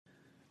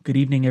Good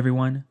evening,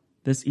 everyone.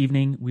 This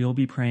evening, we will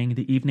be praying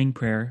the evening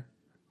prayer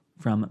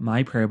from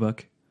my prayer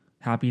book,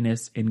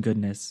 Happiness in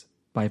Goodness,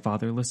 by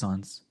Father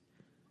Lasance,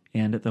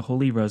 and the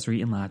Holy Rosary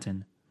in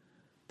Latin.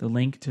 The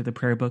link to the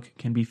prayer book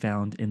can be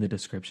found in the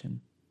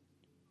description.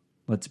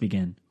 Let's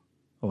begin.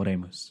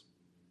 Oremus.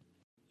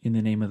 In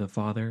the name of the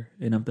Father,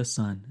 and of the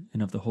Son,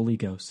 and of the Holy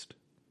Ghost.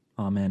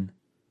 Amen.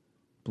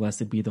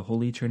 Blessed be the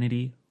Holy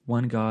Trinity,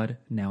 one God,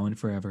 now and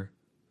forever.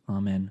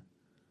 Amen.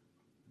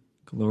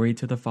 Glory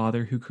to the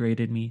Father who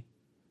created me.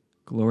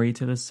 Glory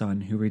to the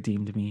Son who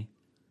redeemed me.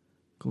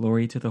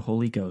 Glory to the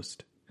Holy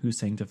Ghost who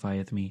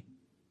sanctifieth me.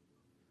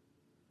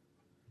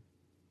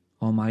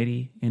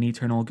 Almighty and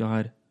eternal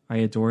God, I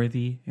adore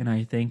thee and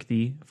I thank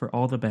thee for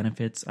all the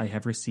benefits I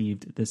have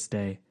received this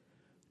day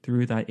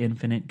through thy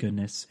infinite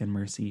goodness and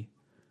mercy.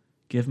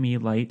 Give me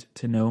light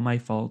to know my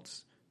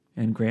faults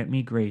and grant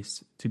me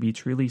grace to be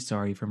truly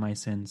sorry for my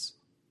sins.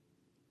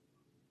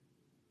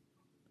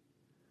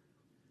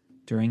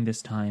 During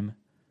this time,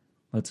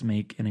 let's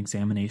make an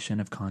examination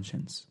of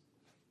conscience.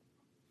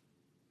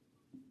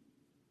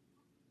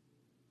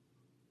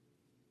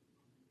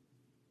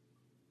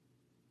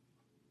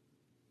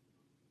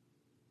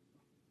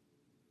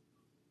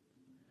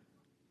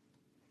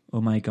 O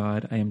my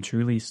God, I am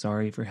truly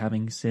sorry for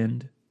having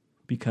sinned,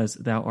 because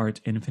thou art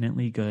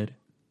infinitely good,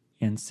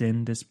 and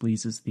sin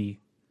displeases thee.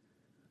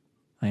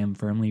 I am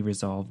firmly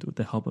resolved, with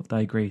the help of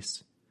thy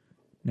grace,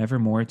 never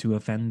more to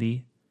offend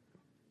thee,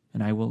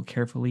 and I will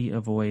carefully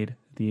avoid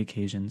the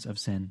occasions of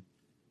sin.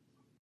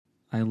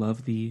 I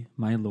love thee,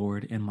 my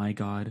Lord and my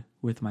God,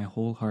 with my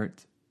whole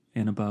heart,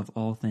 and above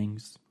all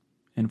things,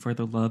 and for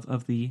the love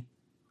of thee,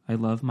 I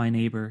love my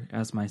neighbor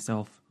as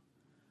myself.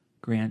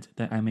 Grant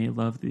that I may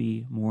love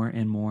thee more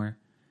and more,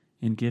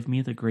 and give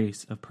me the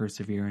grace of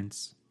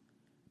perseverance,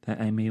 that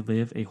I may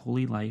live a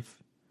holy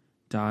life,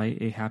 die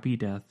a happy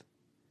death,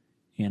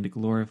 and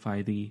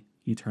glorify thee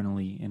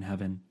eternally in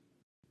heaven.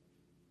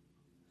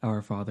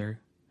 Our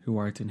Father, who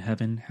art in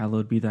heaven,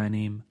 hallowed be thy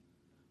name.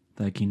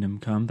 Thy kingdom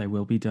come, thy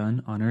will be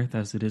done, on earth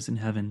as it is in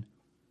heaven.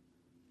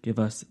 Give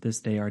us this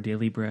day our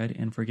daily bread,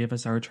 and forgive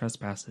us our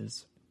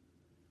trespasses,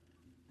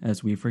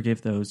 as we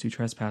forgive those who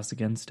trespass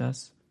against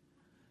us.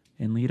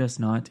 And lead us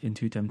not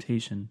into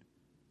temptation,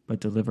 but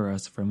deliver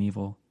us from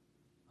evil.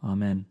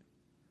 Amen.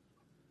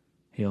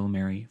 Hail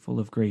Mary, full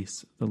of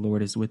grace, the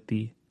Lord is with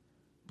thee.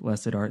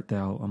 Blessed art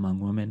thou among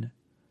women,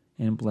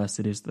 and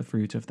blessed is the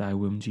fruit of thy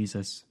womb,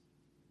 Jesus.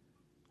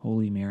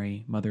 Holy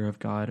Mary, Mother of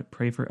God,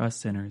 pray for us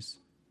sinners,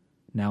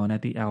 now and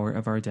at the hour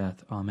of our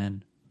death.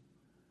 Amen.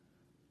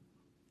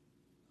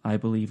 I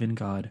believe in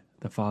God,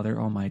 the Father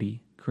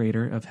Almighty,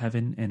 creator of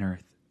heaven and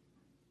earth,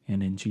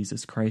 and in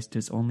Jesus Christ,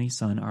 his only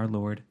Son, our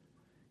Lord,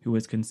 who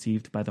was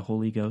conceived by the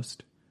Holy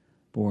Ghost,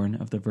 born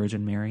of the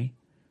Virgin Mary,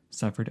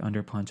 suffered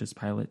under Pontius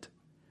Pilate,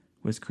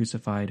 was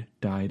crucified,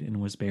 died,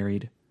 and was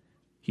buried.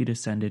 He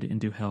descended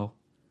into hell.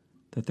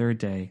 The third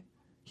day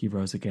he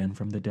rose again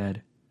from the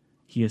dead.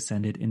 He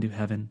ascended into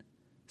heaven,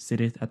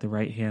 sitteth at the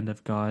right hand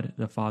of God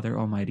the Father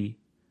Almighty.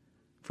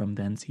 From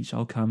thence he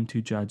shall come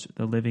to judge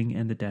the living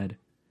and the dead.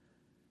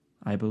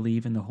 I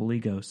believe in the Holy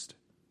Ghost,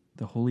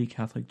 the Holy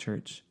Catholic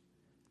Church,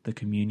 the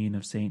communion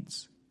of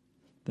saints,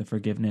 the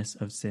forgiveness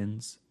of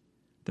sins,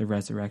 the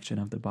resurrection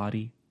of the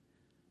body,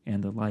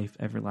 and the life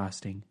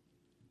everlasting.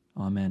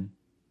 Amen.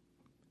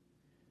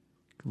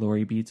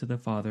 Glory be to the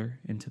Father,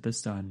 and to the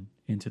Son,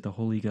 and to the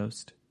Holy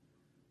Ghost,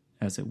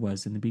 as it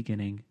was in the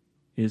beginning,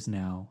 is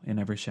now, and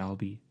ever shall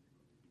be,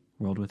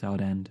 world without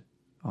end.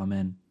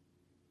 Amen.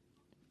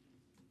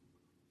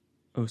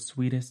 O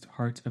sweetest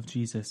heart of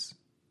Jesus,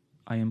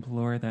 I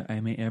implore that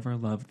I may ever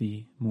love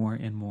thee more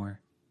and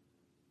more.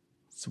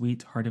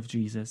 Sweet heart of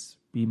Jesus,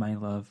 be my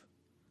love.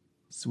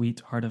 Sweet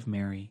heart of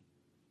Mary,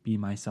 be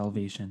my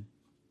salvation.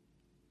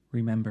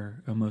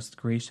 Remember, O most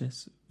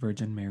gracious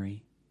Virgin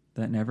Mary,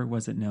 that never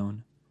was it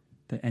known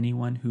that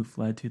anyone who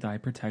fled to thy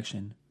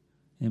protection,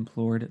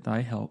 implored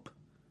thy help,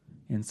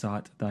 and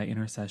sought thy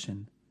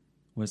intercession,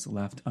 was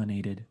left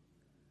unaided.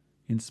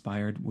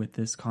 Inspired with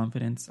this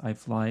confidence, I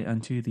fly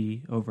unto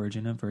thee, O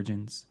Virgin of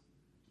Virgins,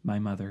 my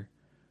Mother.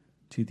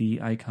 To thee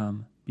I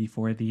come,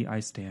 before thee I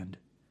stand,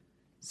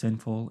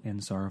 sinful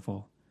and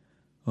sorrowful,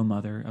 O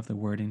Mother of the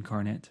Word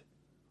incarnate.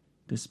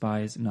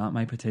 Despise not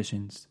my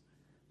petitions,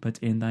 but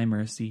in thy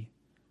mercy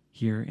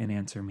hear and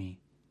answer me.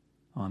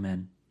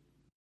 Amen.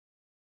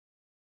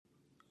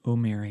 O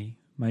Mary,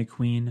 my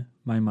Queen,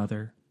 my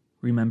Mother,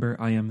 remember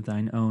I am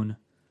thine own.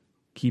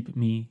 Keep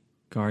me,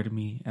 guard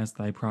me as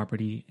thy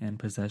property and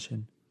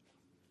possession.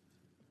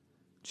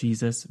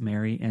 Jesus,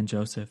 Mary, and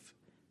Joseph,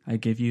 I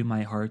give you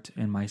my heart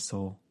and my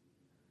soul.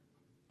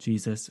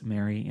 Jesus,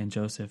 Mary, and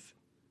Joseph,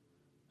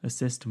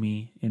 assist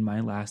me in my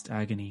last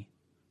agony.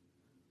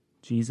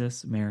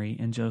 Jesus, Mary,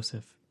 and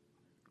Joseph,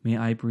 may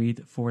I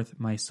breathe forth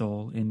my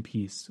soul in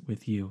peace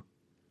with you.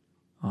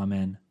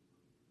 Amen.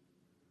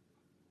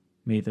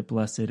 May the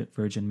Blessed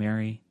Virgin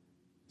Mary,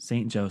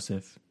 Saint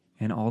Joseph,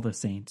 and all the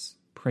saints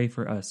pray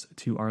for us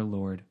to our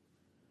Lord,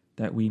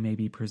 that we may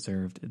be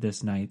preserved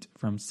this night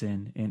from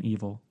sin and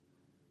evil.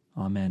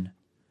 Amen.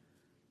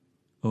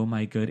 O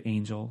my good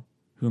angel,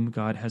 whom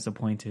God has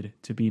appointed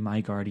to be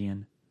my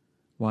guardian,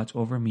 watch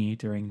over me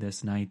during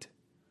this night.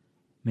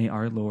 May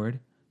our Lord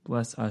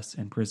bless us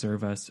and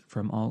preserve us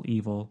from all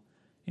evil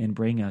and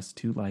bring us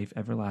to life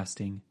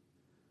everlasting.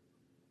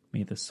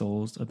 May the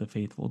souls of the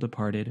faithful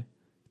departed,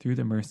 through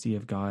the mercy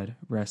of God,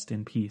 rest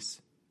in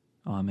peace.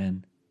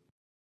 Amen.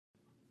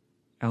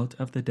 Out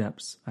of the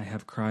depths I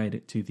have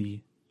cried to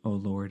thee, O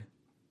Lord.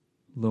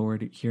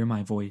 Lord, hear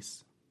my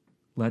voice.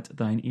 Let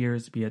thine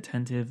ears be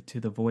attentive to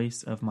the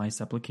voice of my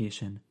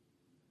supplication.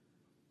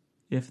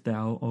 If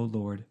thou, O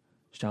Lord,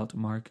 shalt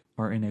mark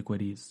our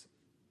iniquities,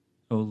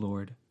 O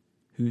Lord,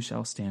 who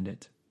shall stand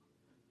it?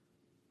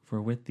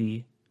 For with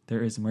thee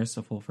there is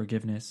merciful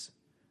forgiveness,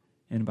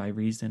 and by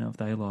reason of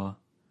thy law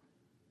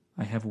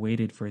I have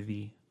waited for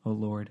thee, O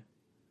Lord.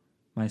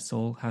 My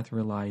soul hath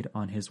relied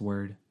on his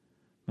word.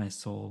 My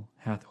soul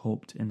hath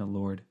hoped in the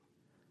Lord.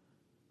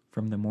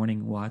 From the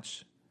morning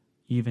watch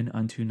even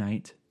unto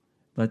night,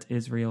 let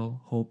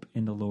Israel hope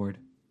in the Lord.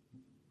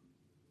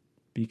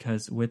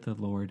 Because with the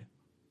Lord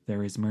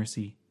there is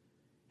mercy,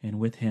 and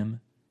with him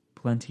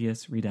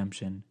plenteous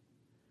redemption,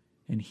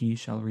 and he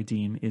shall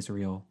redeem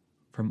Israel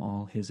from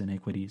all his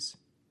iniquities.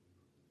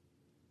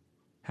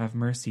 Have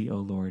mercy, O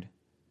Lord.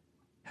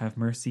 Have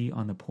mercy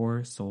on the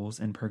poor souls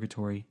in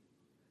purgatory.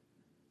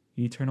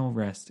 Eternal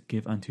rest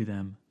give unto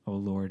them, O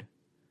Lord,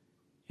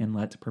 and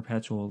let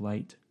perpetual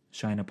light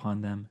shine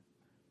upon them.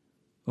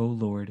 O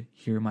Lord,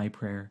 hear my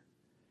prayer,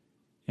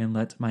 and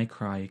let my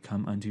cry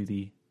come unto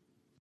thee.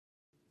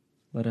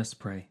 Let us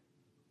pray.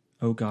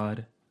 O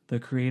God, the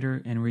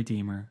Creator and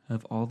Redeemer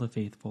of all the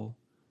faithful,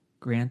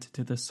 grant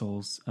to the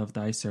souls of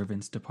thy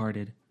servants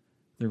departed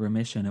the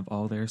remission of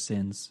all their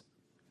sins,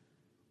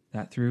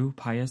 that through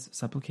pious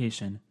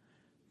supplication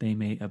they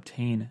may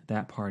obtain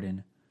that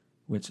pardon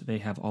which they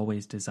have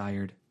always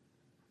desired,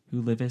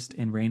 who livest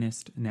and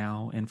reignest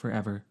now and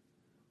forever.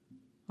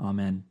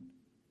 Amen.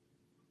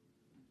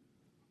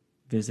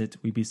 Visit,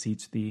 we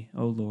beseech thee,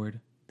 O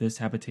Lord, this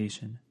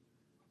habitation,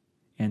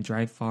 and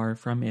drive far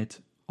from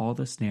it all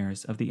the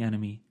snares of the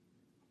enemy.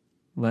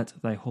 Let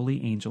thy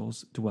holy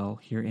angels dwell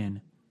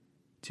herein,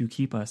 to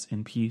keep us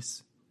in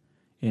peace,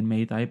 and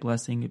may thy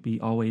blessing be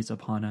always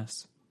upon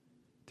us,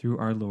 through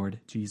our Lord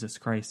Jesus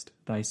Christ,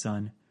 thy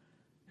Son,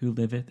 who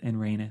liveth and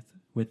reigneth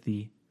with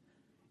thee,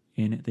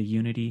 in the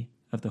unity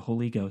of the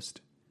Holy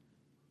Ghost,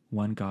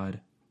 one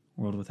God,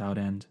 world without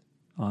end.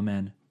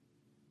 Amen.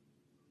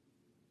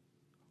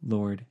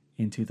 Lord,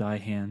 into thy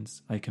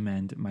hands I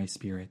commend my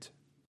spirit.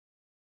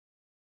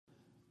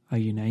 I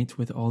unite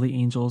with all the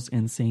angels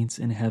and saints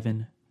in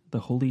heaven,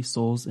 the holy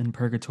souls in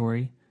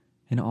purgatory,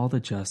 and all the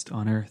just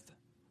on earth,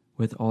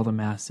 with all the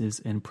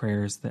masses and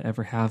prayers that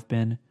ever have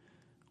been,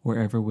 or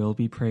ever will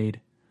be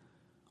prayed,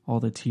 all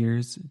the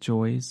tears,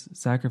 joys,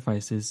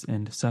 sacrifices,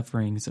 and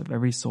sufferings of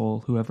every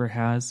soul who ever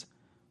has,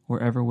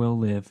 or ever will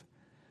live.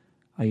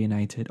 I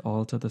unite it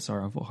all to the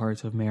sorrowful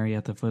heart of Mary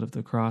at the foot of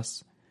the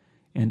cross,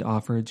 and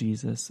offer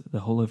Jesus,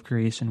 the whole of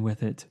creation,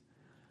 with it,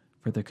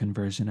 for the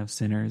conversion of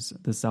sinners,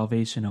 the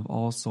salvation of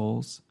all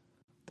souls,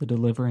 the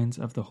deliverance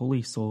of the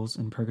holy souls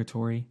in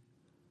purgatory,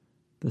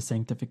 the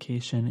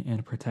sanctification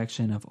and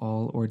protection of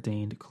all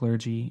ordained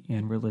clergy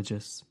and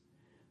religious,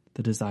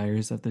 the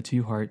desires of the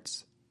two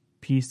hearts,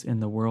 peace in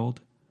the world,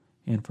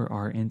 and for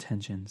our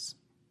intentions.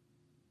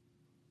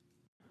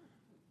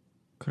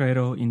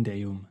 Credo in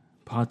Deum,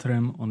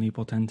 Patrem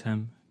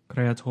omnipotentem,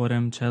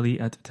 Creatorem celi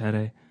et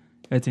terrae,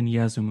 et in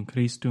Iesum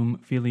Christum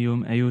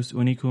Filium eius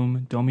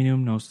unicum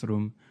Dominum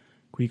nostrum,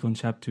 qui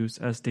conceptus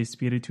est de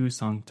Spiritu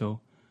Sancto,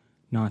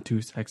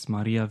 natus ex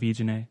Maria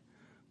Virgine,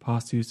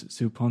 passus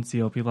sub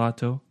Pontio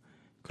Pilato,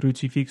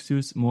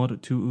 crucifixus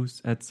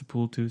mortuus et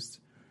sepultus,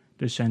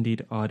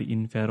 descendit ad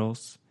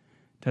inferos,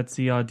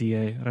 tertia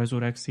die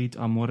resurrexit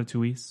a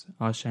mortuis,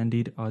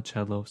 ascendit a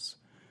celos,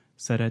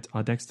 sedet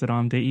ad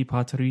dexteram Dei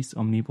Patris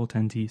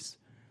omnipotentis,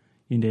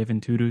 inde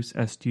venturus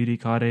est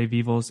judicare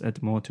vivos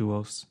et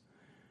mortuos.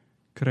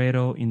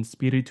 Credo in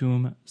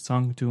Spiritum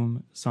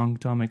Sanctum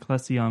Sanctam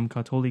Ecclesiam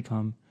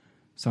Catholicam,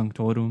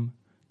 Sanctorum,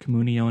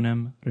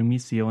 Communionem,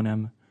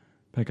 Remissionem,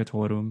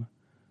 Peccatorum,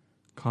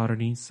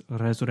 Carnis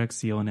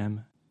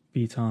Resurrectionem,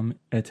 Vitam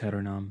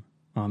Aeternam.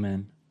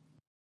 Amen.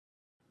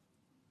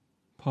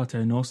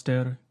 Pater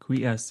noster,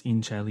 qui es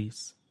in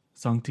celis,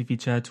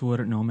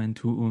 sanctificetur nomen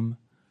tuum,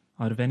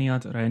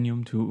 adveniat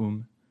regnum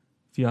tuum,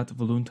 fiat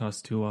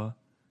voluntas tua,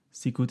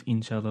 sicut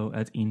in cielo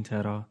et in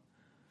terra.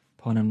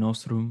 Panem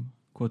nostrum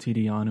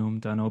quotidianum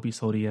da nobis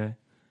hodie,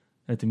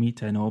 et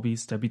dimitte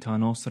nobis debita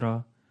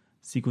nostra,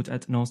 sicut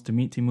et nos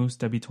dimittimus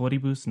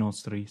debitoribus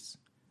nostris,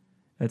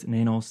 et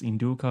ne nos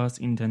inducas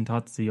in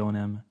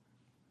tentationem,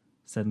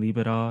 sed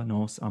libera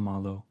nos a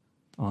malo.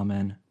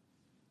 Amen.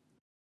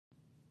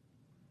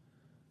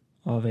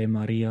 Ave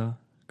Maria,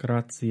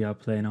 gratia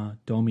plena,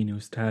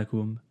 Dominus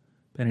tecum,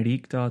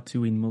 benedicta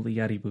tu in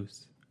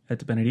mulieribus,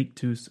 et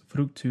benedictus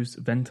fructus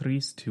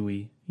ventris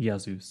tui,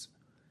 Iesus.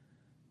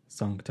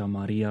 Sancta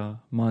Maria,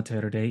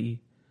 Mater Dei,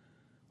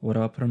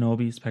 ora pro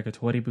nobis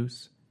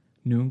peccatoribus,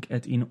 nunc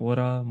et in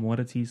hora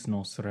mortis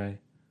nostrae.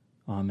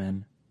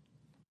 Amen.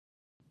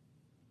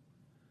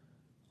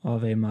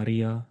 Ave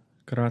Maria,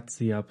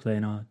 gratia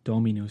plena,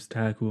 Dominus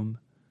tecum,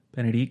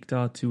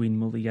 benedicta tu in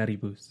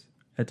mulieribus,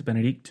 et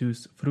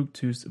benedictus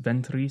fructus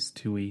ventris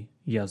tui,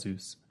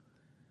 Iesus.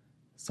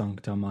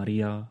 Sancta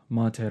Maria,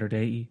 Mater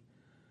Dei,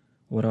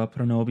 ora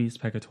pro nobis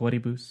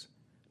peccatoribus,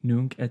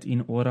 nunc et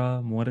in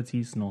hora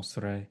mortis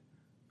nostrae.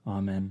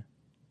 Amen.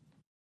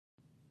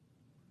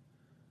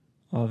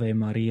 Ave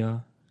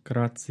Maria,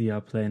 gratia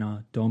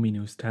plena,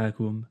 Dominus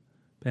tecum,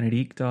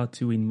 benedicta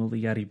tu in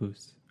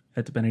mulieribus,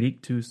 et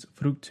benedictus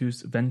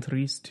fructus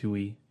ventris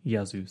tui,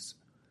 Iesus.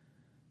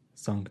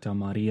 Sancta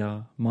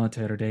Maria,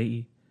 Mater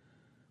Dei,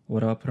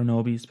 ora pro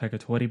nobis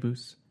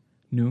peccatoribus,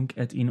 nunc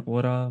et in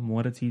hora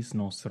mortis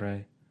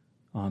nostrae.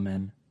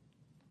 Amen.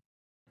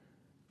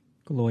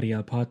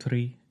 Gloria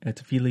Patri, et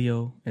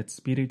Filio, et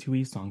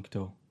Spiritui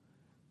Sancto,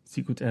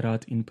 sicut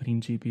erat in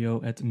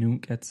principio et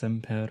nunc et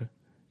semper,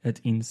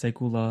 et in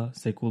saecula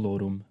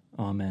saeculorum.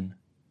 Amen.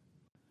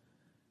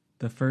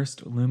 The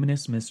first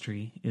luminous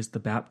mystery is the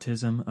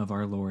baptism of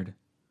our Lord.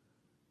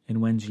 And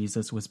when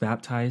Jesus was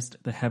baptized,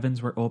 the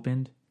heavens were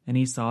opened, and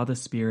he saw the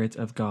Spirit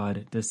of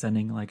God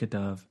descending like a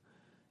dove,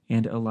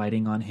 and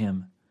alighting on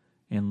him.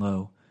 And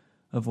lo,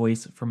 a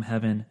voice from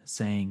heaven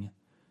saying,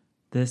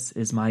 This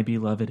is my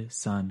beloved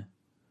Son,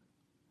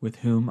 with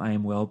whom I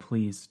am well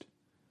pleased.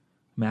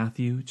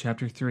 Matthew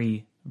chapter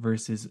 3,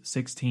 verses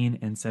 16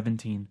 and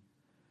 17.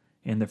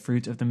 And the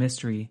fruit of the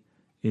mystery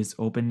is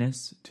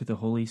openness to the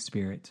Holy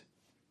Spirit.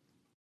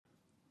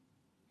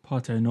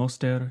 Pater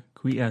noster,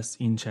 qui es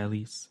in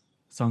celis,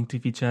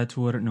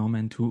 sanctificetur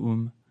nomen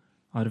tuum,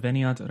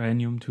 adveniat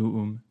regnum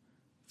tuum,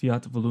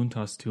 fiat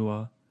voluntas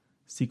tua,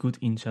 sicut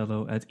in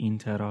cielo et in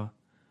terra.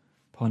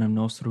 Panem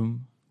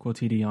nostrum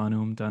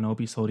quotidianum da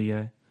nobis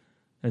hodie,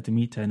 et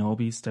dimitte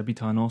nobis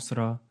debita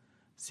nostra,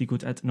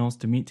 sicut et nos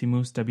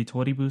dimittimus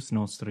debitoribus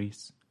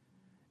nostris,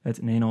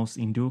 et ne nos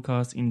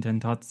inducas in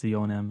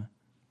tentationem,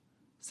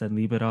 sed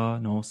libera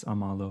nos a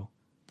malo.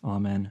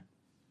 Amen.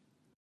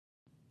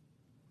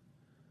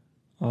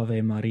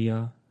 Ave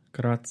Maria,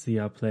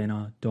 gratia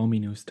plena,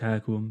 Dominus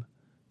tecum,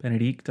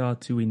 benedicta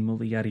tu in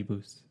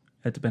mulieribus,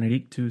 et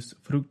benedictus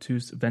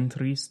fructus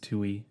ventris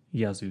tui,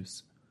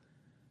 Iesus.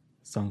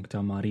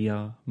 Sancta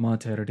Maria,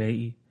 Mater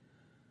Dei,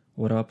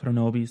 ora pro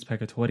nobis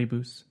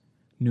peccatoribus,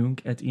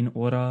 nunc et in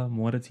hora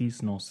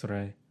mortis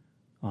nostrae.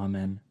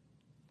 Amen.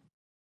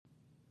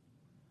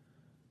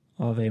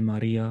 Ave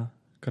Maria,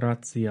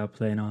 gratia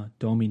plena,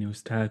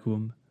 Dominus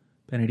tecum,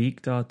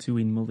 benedicta tu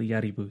in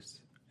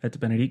mulieribus, et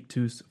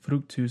benedictus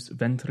fructus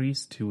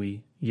ventris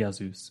tui,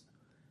 Iesus.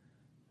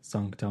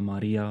 Sancta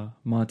Maria,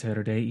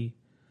 Mater Dei,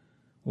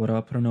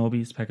 ora pro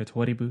nobis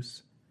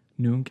peccatoribus,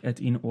 nunc et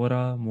in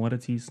hora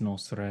mortis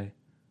nostrae.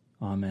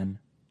 Amen.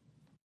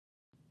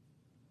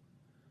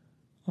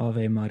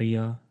 Ave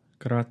Maria,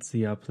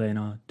 gratia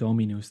plena,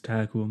 Dominus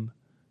tecum,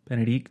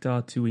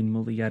 benedicta tu in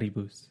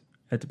mulieribus,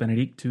 et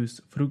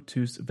benedictus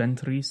fructus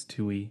ventris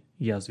tui,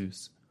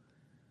 Iesus.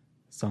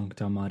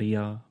 Sancta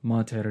Maria,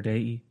 Mater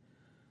Dei,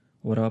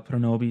 ora pro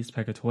nobis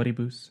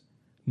peccatoribus,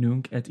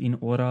 nunc et in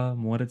hora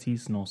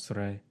mortis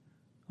nostrae.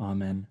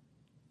 Amen.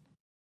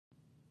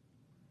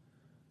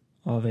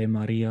 Ave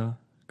Maria,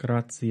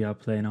 gratia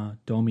plena,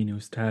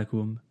 Dominus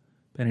tecum,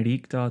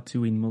 benedicta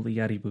tu in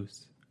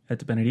mulieribus,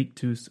 et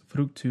benedictus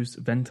fructus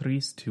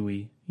ventris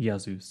tui,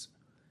 Iesus.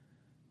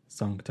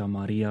 Sancta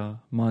Maria,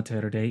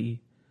 Mater Dei,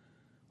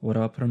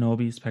 ora pro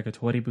nobis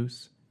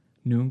peccatoribus,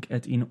 nunc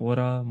et in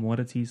hora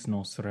mortis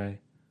nostrae.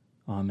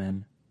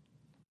 Amen.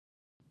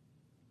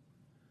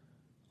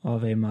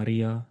 Ave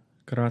Maria,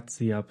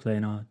 gratia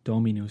plena,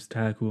 Dominus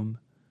tecum,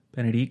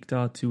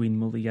 benedicta tu in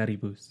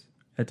mulieribus,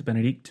 et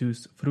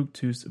benedictus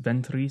fructus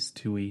ventris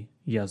tui,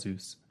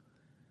 Iesus.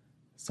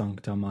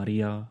 Sancta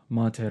Maria,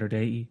 Mater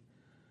Dei,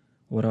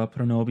 ora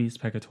pro nobis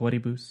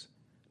peccatoribus,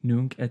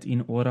 nunc et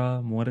in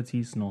hora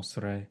mortis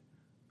nostrae.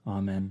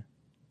 Amen.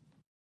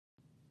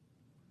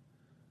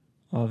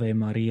 Ave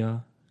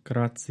Maria,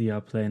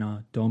 gratia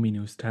plena,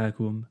 Dominus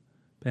tecum,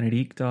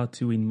 benedicta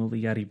tu in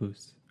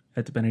mulieribus,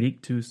 et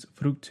benedictus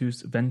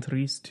fructus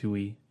ventris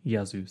tui,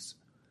 Iesus.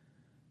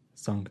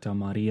 Sancta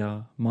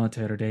Maria,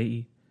 Mater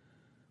Dei,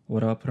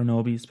 ora pro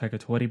nobis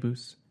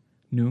peccatoribus,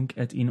 nunc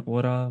et in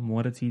hora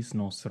mortis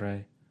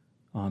nostrae.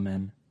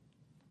 Amen.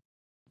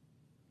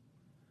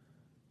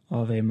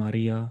 Ave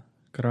Maria,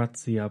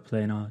 gratia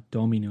plena,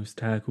 Dominus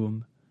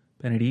tecum,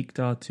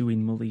 benedicta tu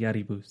in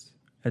mulieribus,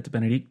 et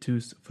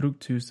benedictus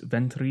fructus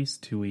ventris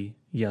tui,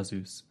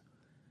 Iesus.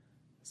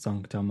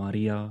 Sancta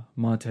Maria,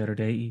 Mater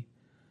Dei,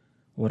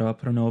 ora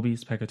pro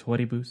nobis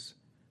peccatoribus,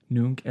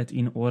 nunc et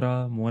in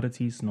hora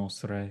mortis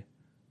nostrae.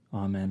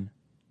 Amen.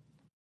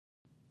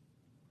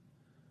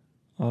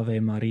 Ave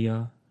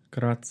Maria,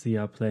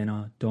 gratia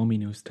plena,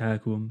 Dominus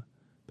tecum,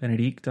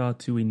 benedicta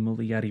tu in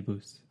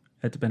mulieribus,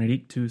 et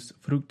benedictus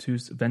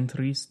fructus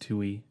ventris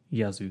tui,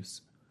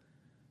 Iesus.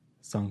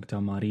 Sancta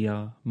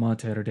Maria,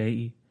 Mater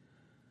Dei,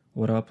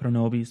 ora pro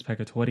nobis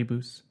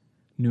peccatoribus,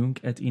 nunc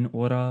et in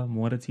hora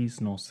mortis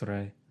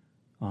nostrae.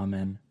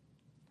 Amen.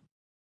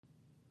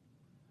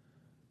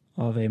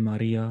 Ave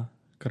Maria,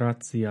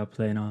 gratia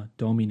plena,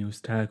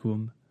 Dominus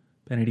tecum,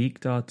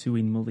 benedicta tu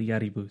in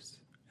mulieribus,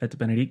 et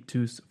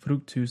benedictus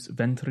fructus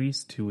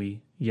ventris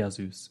tui,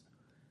 Iesus.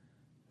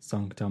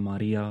 Sancta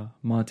Maria,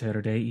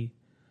 Mater Dei,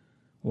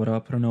 ora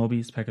pro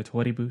nobis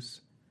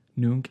peccatoribus,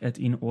 nunc et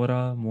in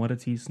hora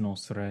mortis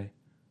nostrae.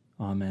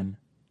 Amen.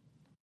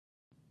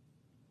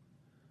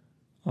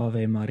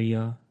 Ave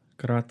Maria,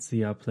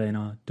 gratia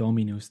plena,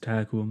 Dominus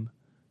tecum,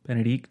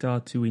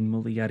 benedicta tu in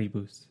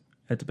mulieribus,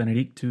 et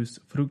benedictus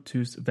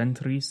fructus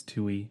ventris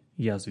tui,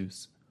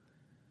 Iesus.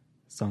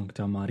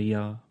 Sancta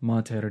Maria,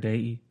 Mater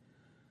Dei,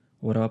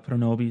 ora pro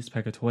nobis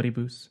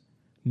peccatoribus,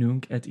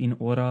 nunc et in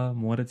hora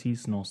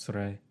mortis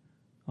nostrae.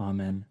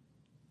 Amen.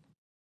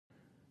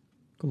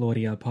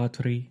 Gloria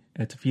Patri,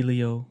 et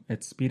Filio,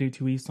 et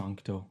Spiritui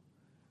Sancto,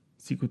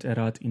 sicut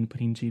erat in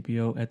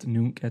principio et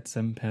nunc et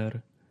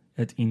semper,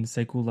 et in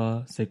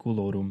saecula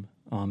saeculorum.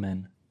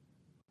 Amen.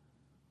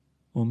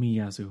 O mi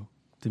Iesu,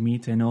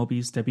 dimite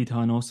nobis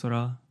debita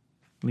nostra,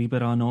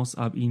 libera nos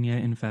ab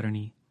igne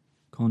inferni,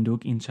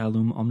 conduc in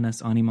caelum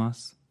omnes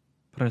animas,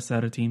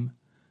 praesertim,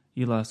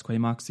 illas quae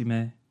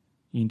maxime,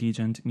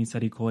 indigent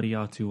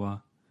misericordia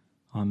tua.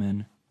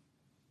 Amen.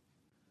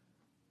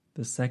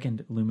 The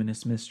second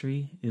luminous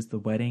mystery is the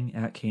wedding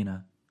at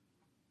Cana.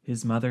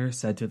 His mother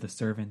said to the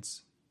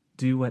servants,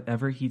 "Do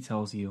whatever he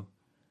tells you."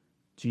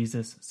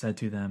 Jesus said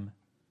to them,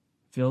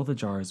 "Fill the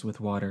jars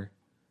with water,"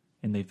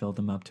 and they filled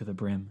them up to the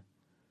brim.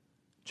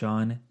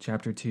 John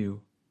chapter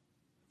 2,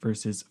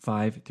 verses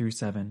 5 through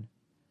 7.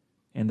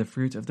 And the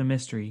fruit of the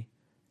mystery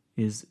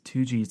is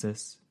to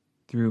Jesus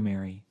through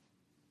Mary.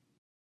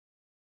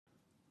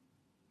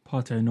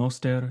 Pater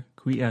noster,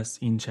 qui es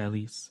in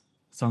celis,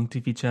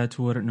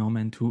 sanctificetur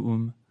nomen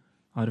tuum,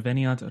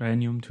 adveniat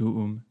regnum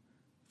tuum,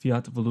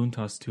 fiat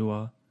voluntas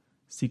tua,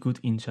 sicut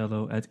in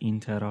cielo et in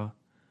terra.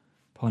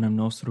 Panem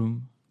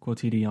nostrum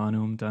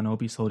quotidianum da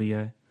nobis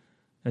hodie,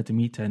 et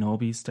dimitte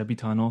nobis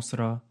debita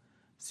nostra,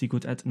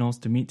 sicut et nos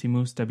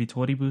dimittimus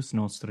debitoribus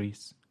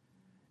nostris,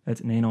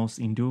 et ne nos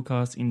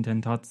inducas in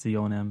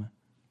tentationem,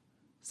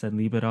 sed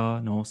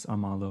libera nos a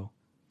malo.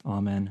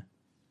 Amen.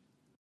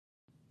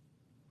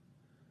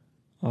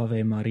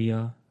 Ave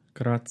Maria,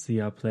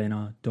 gratia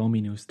plena,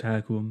 Dominus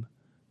tecum,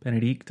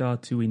 benedicta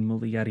tu in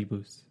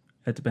mulieribus,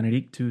 et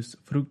benedictus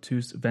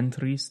fructus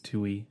ventris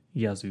tui,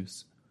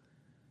 Iesus.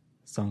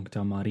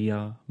 Sancta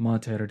Maria,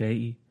 Mater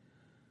Dei,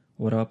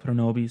 ora pro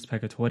nobis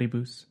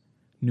peccatoribus,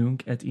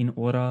 nunc et in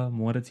hora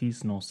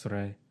mortis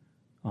nostrae.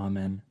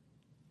 Amen.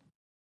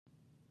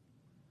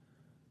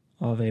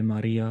 Ave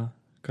Maria,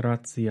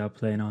 gratia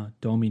plena,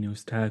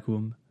 Dominus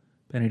tecum,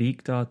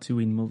 benedicta tu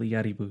in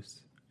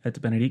mulieribus,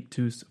 et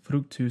benedictus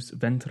fructus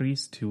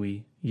ventris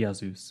tui,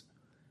 Iesus.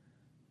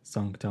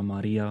 Sancta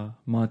Maria,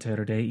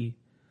 Mater Dei,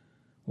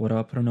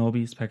 ora pro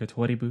nobis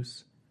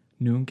peccatoribus,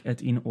 nunc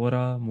et in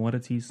hora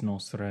mortis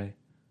nostrae.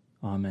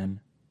 Amen.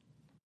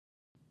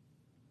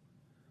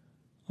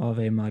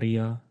 Ave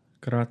Maria,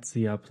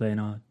 gratia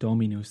plena,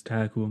 Dominus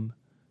tecum,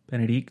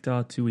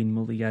 benedicta tu in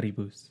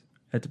mulieribus,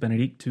 et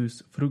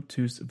benedictus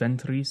fructus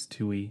ventris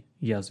tui,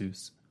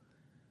 Iesus.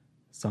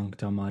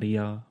 Sancta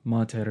Maria,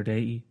 Mater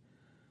Dei,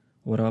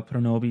 ora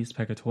pro nobis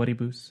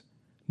peccatoribus,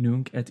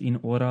 nunc et in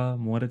hora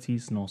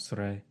mortis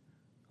nostrae.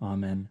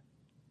 Amen.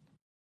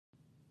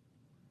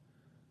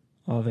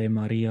 Ave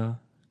Maria,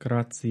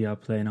 gratia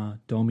plena,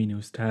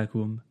 Dominus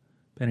tecum,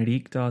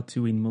 benedicta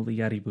tu in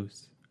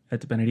mulieribus,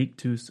 et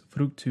benedictus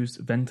fructus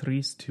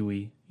ventris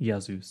tui,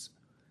 Iesus.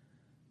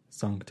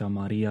 Sancta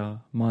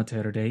Maria,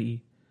 Mater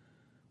Dei,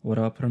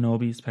 ora pro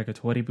nobis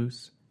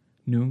peccatoribus,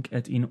 nunc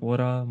et in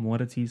hora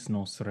mortis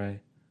nostrae.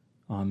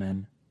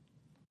 Amen.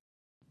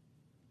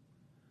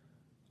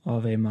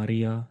 Ave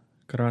Maria,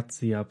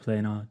 gratia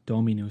plena,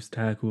 Dominus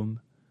tecum,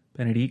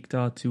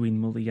 benedicta tu in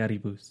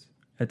mulieribus,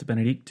 et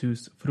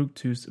benedictus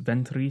fructus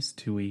ventris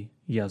tui,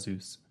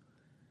 Iesus.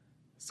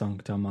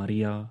 Sancta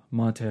Maria,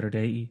 Mater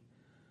Dei,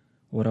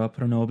 ora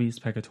pro nobis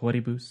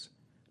peccatoribus,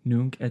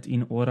 nunc et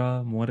in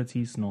hora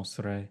mortis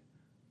nostrae.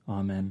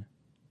 Amen.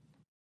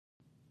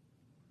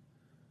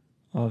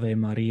 Ave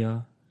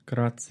Maria,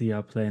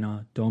 gratia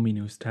plena,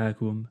 Dominus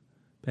tecum,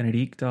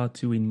 benedicta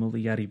tu in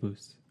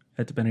mulieribus,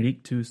 et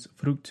benedictus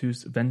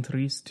fructus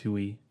ventris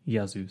tui,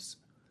 Iesus.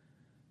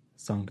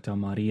 Sancta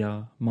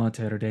Maria,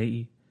 Mater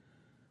Dei,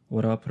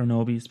 ora pro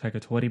nobis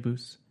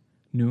peccatoribus,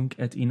 nunc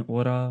et in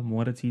hora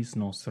mortis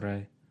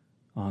nostrae.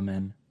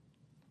 Amen.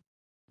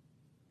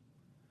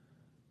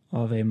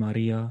 Ave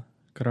Maria,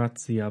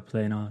 gratia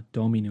plena,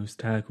 Dominus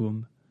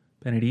tecum,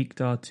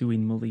 benedicta tu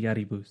in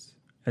mulieribus,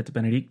 et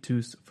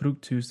benedictus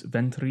fructus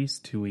ventris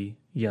tui,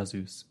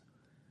 Iesus.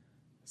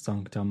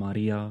 Sancta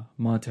Maria,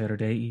 Mater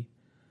Dei,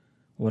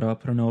 ora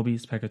pro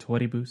nobis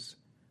peccatoribus,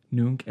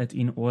 nunc et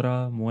in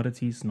hora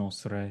mortis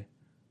nostrae.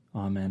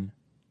 Amen.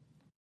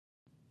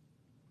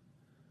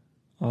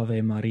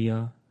 Ave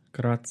Maria,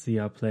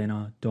 gratia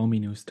plena,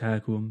 Dominus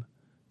tecum,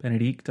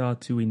 benedicta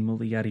tu in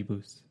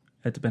mulieribus,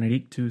 et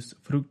benedictus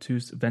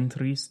fructus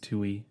ventris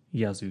tui,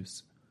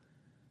 Iesus.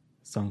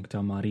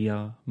 Sancta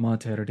Maria,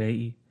 Mater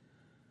Dei,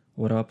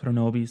 ora pro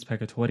nobis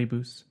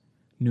peccatoribus,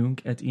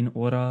 nunc et in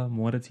hora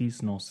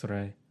mortis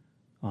nostrae.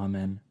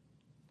 Amen.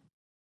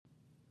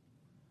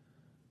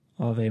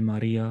 Ave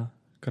Maria,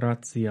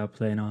 gratia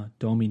plena,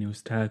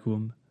 Dominus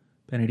tecum,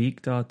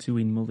 benedicta tu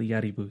in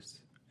mulieribus,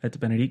 et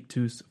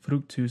benedictus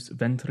fructus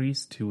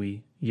ventris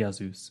tui,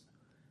 Iesus.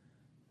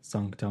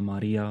 Sancta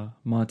Maria,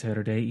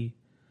 Mater Dei,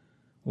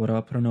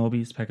 ora pro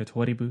nobis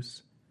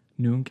peccatoribus,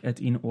 nunc et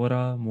in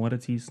hora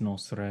mortis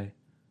nostrae.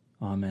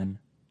 Amen.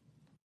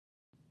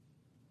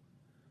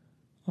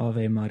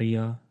 Ave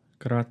Maria,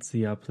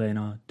 gratia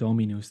plena,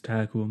 Dominus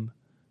tecum,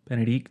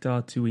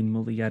 benedicta tu in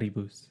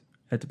mulieribus,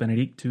 et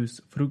benedictus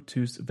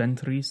fructus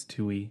ventris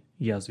tui,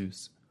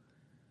 Iesus.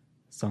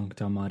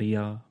 Sancta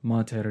Maria,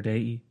 Mater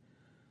Dei,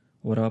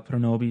 ora pro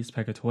nobis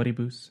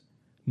peccatoribus,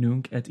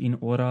 nunc et in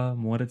hora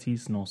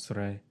mortis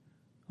nostrae.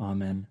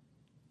 Amen.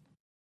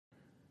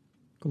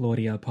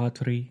 Gloria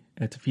Patri,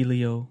 et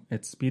Filio,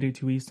 et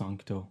Spiritui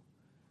Sancto,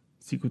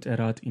 sicut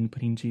erat in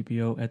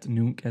principio et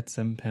nunc et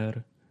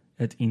semper,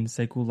 et in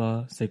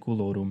saecula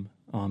saeculorum.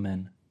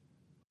 Amen.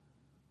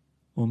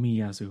 O mi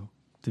Iesu,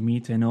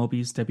 dimite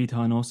nobis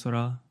debita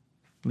nostra,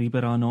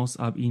 libera nos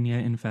ab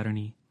inie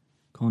inferni,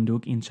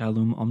 conduc in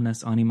caelum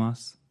omnes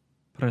animas,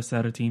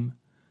 praesertim,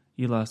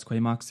 illasque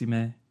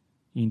maxime,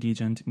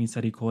 indigent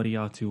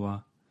misericordia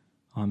tua.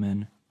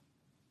 Amen.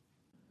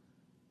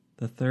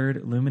 The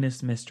third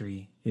luminous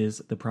mystery is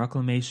the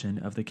proclamation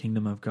of the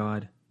kingdom of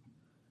God.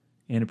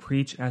 And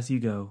preach as you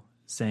go,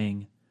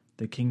 saying,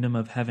 the kingdom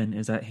of heaven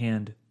is at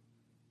hand.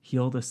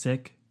 Heal the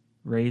sick,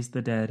 raise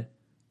the dead,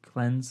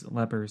 cleanse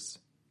lepers,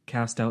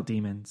 cast out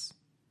demons.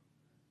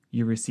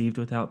 You received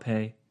without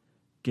pay,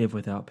 give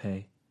without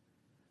pay.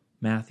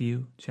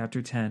 Matthew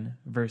chapter 10,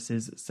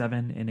 verses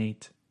 7 and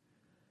 8.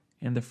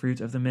 And the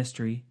fruit of the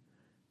mystery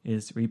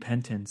is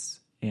repentance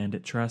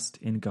and trust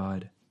in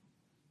God.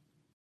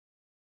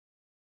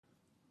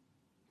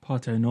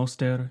 Pater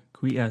noster,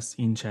 qui es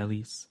in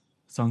celis,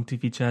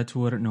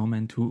 sanctificetur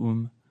nomen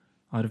tuum,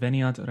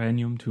 adveniat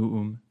regnum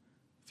tuum,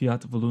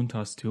 fiat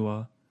voluntas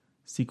tua,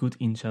 sicut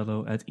in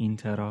cielo et in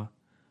terra.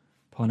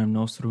 Panem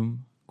nostrum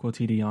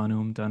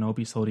quotidianum da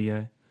nobis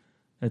hodie,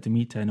 et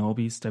dimitte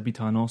nobis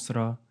debita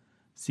nostra,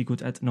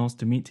 sicut et nos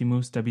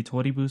dimittimus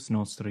debitoribus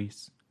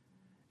nostris,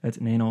 et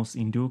ne nos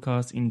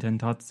inducas in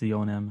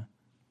tentationem,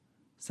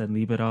 sed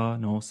libera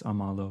nos a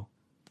malo.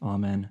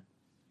 Amen.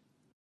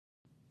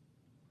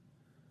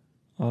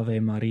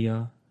 Ave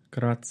Maria,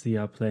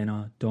 gratia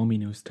plena,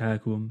 Dominus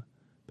tecum,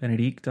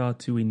 benedicta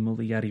tu in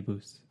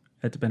mulieribus,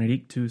 et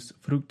benedictus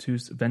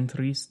fructus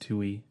ventris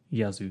tui,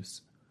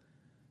 Iesus.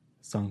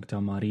 Sancta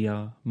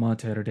Maria,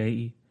 Mater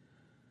Dei,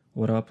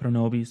 ora pro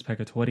nobis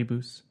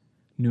peccatoribus,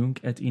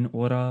 nunc et in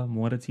hora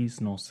mortis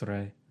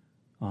nostrae.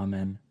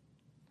 Amen.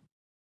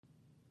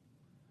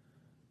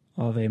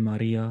 Ave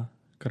Maria,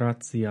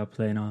 gratia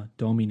plena,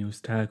 Dominus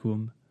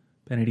tecum,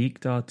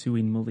 benedicta tu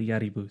in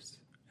mulieribus,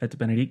 et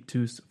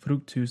benedictus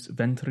fructus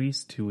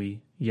ventris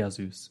tui,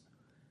 Iesus.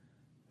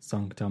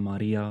 Sancta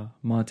Maria,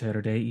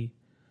 Mater Dei,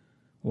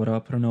 ora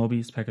pro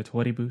nobis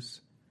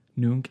peccatoribus,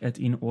 nunc et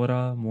in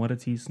hora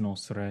mortis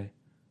nostrae.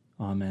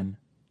 Amen.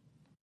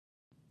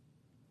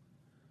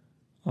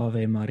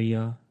 Ave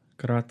Maria,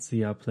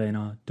 gratia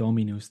plena,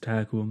 Dominus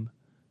tecum,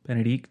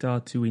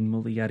 benedicta tu in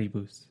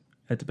mulieribus,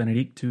 et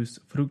benedictus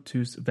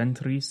fructus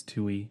ventris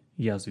tui,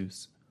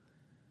 Iesus.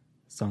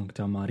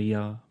 Sancta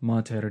Maria,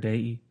 Mater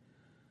Dei,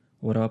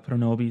 ora pro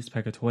nobis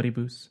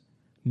peccatoribus,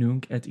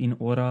 nunc et in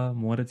hora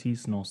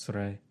mortis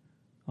nostrae.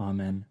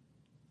 Amen.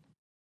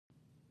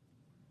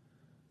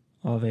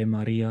 Ave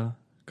Maria,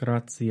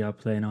 gratia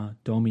plena,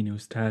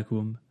 Dominus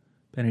tecum,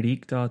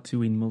 benedicta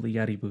tu in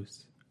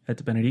mulieribus,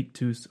 et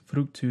benedictus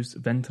fructus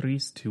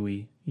ventris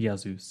tui,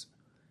 Iesus.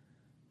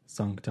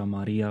 Sancta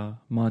Maria,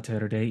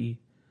 Mater Dei,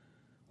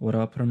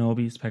 ora pro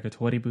nobis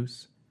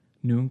peccatoribus,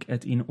 nunc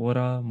et in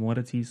hora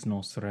mortis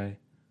nostrae.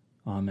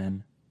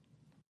 Amen.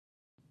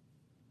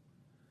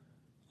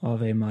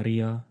 Ave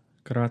Maria,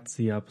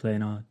 gratia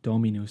plena,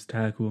 Dominus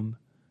tecum,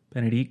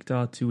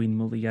 benedicta tu in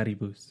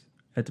mulieribus,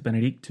 et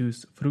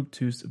benedictus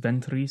fructus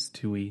ventris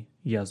tui,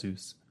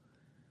 Iesus.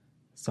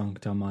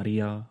 Sancta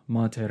Maria,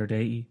 Mater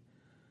Dei,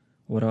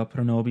 ora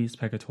pro nobis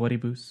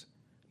peccatoribus,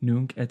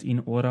 nunc et in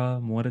hora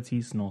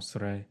mortis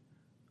nostrae.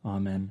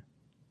 Amen.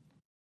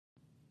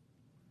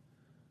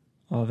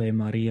 Ave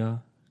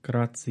Maria,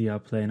 gratia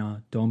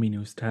plena,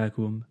 Dominus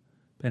tecum,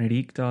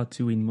 benedicta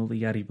tu in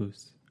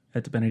mulieribus,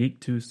 et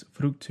benedictus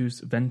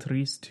fructus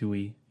ventris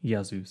tui,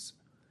 Iesus.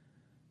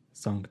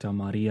 Sancta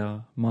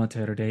Maria,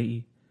 Mater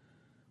Dei,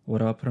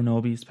 ora pro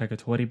nobis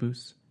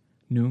peccatoribus,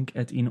 nunc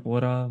et in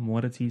hora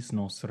mortis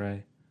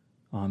nostrae.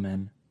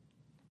 Amen.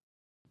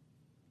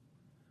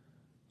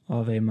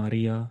 Ave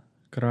Maria,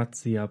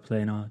 gratia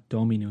plena,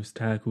 Dominus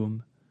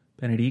tecum,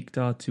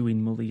 benedicta tu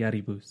in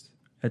mulieribus,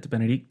 et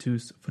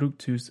benedictus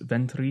fructus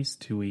ventris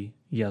tui,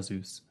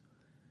 Iesus.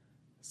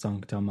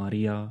 Sancta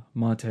Maria,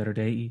 Mater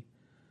Dei,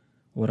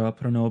 ora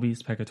pro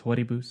nobis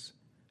peccatoribus,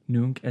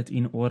 nunc et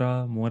in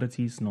hora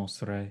mortis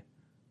nostrae.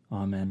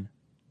 Amen.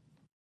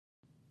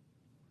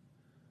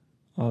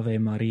 Ave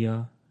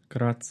Maria,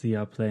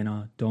 gratia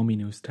plena,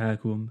 Dominus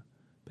tecum,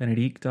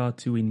 benedicta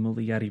tu in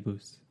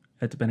mulieribus,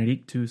 et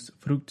benedictus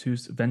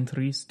fructus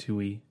ventris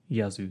tui,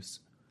 Iesus.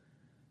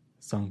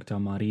 Sancta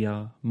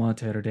Maria,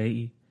 Mater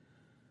Dei,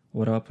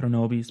 ora pro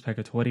nobis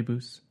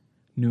peccatoribus,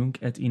 nunc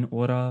et in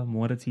hora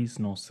mortis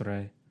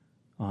nostrae.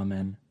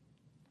 Amen.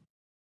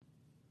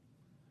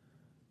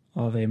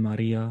 Ave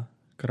Maria,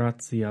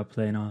 gratia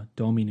plena,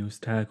 Dominus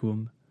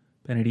tecum,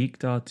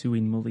 benedicta tu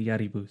in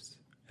mulieribus,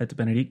 et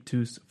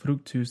benedictus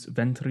fructus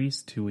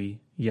ventris tui,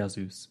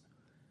 Iesus.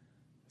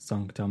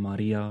 Sancta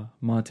Maria,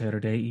 Mater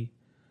Dei,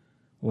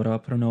 ora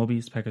pro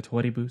nobis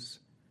peccatoribus,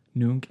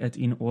 nunc et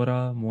in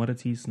hora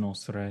mortis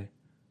nostrae.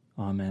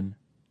 Amen.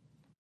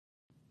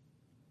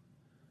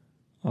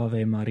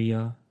 Ave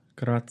Maria,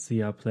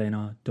 gratia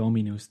plena,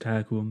 Dominus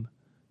tecum,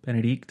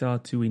 benedicta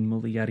tu in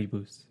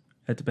mulieribus,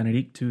 et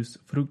benedictus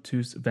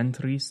fructus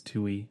ventris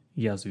tui,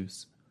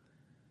 Iesus.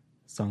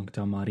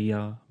 Sancta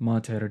Maria,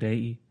 Mater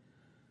Dei,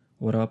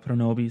 ora pro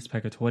nobis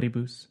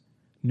peccatoribus,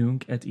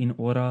 nunc et in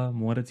hora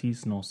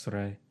mortis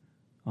nostrae.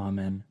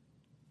 Amen.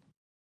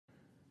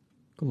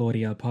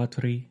 Gloria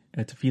Patri,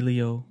 et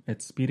Filio, et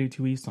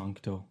Spiritui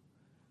Sancto,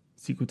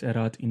 sicut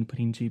erat in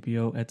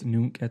principio et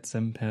nunc et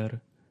semper,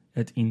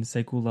 et in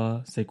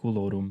saecula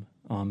saeculorum.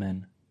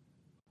 Amen.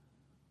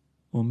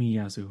 O mi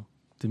Iesu,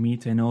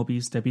 dimite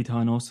nobis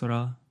debita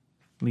nostra,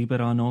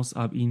 libera nos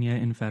ab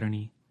inie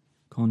inferni,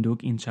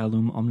 conduc in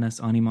caelum omnes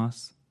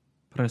animas,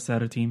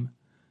 praesertim,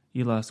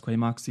 illasque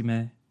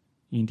maxime,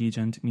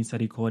 indigent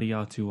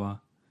misericordia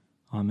tua.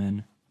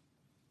 Amen.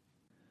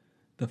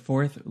 The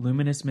fourth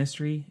luminous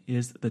mystery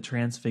is the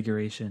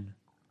Transfiguration.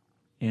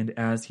 And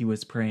as he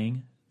was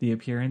praying, the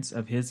appearance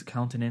of his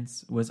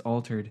countenance was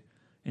altered,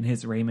 and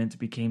his raiment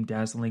became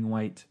dazzling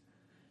white.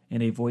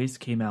 And a voice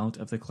came out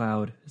of the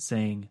cloud,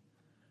 saying,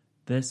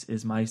 "This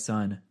is my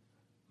Son,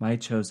 my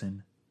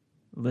chosen.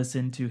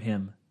 Listen to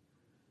him."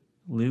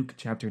 Luke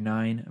chapter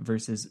 9,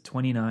 verses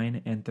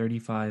 29 and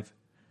 35.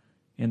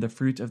 And the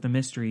fruit of the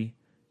mystery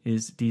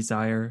is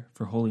desire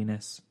for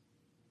holiness.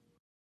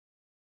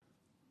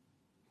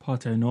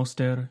 Pater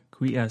noster,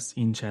 qui es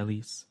in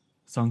celis,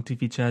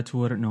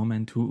 sanctificetur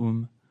nomen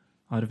tuum,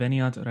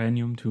 adveniat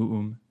regnum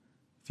tuum,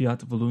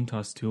 fiat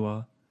voluntas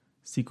tua,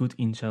 sicut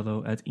in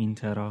cielo et in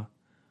terra.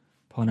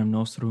 Panem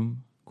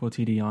nostrum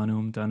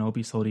quotidianum da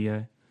nobis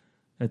hodie,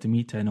 et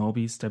dimitte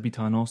nobis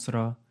debita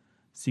nostra,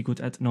 sicut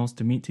et nos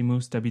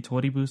dimittimus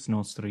debitoribus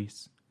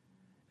nostris,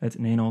 et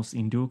ne nos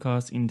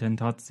inducas in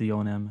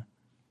tentationem,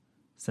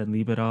 sed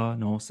libera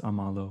nos a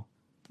malo.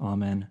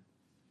 Amen.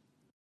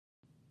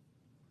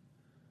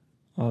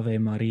 Ave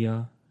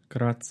Maria,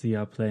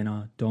 gratia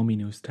plena,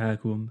 Dominus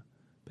tecum,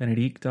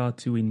 benedicta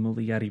tu in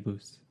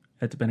mulieribus,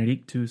 et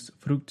benedictus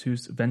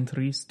fructus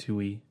ventris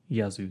tui,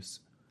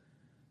 Iesus.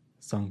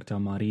 Sancta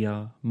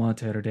Maria,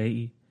 Mater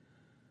Dei,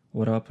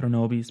 ora pro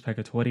nobis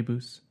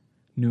peccatoribus,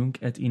 nunc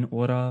et in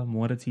hora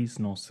mortis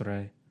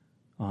nostrae.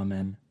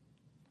 Amen.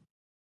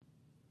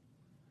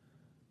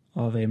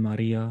 Ave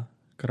Maria,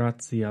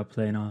 gratia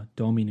plena,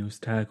 Dominus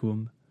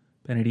tecum,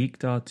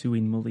 benedicta tu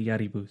in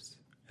mulieribus,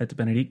 et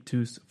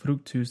benedictus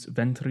fructus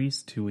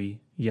ventris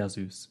tui,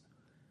 Iesus.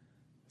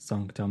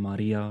 Sancta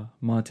Maria,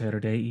 Mater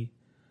Dei,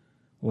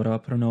 ora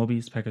pro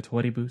nobis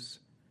peccatoribus,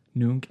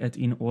 nunc et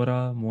in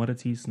hora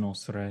mortis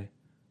nostrae.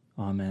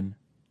 Amen.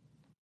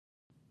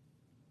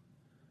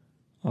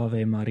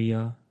 Ave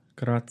Maria,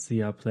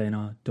 gratia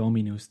plena,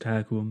 Dominus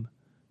tecum,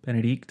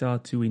 benedicta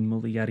tu in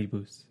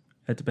mulieribus,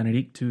 et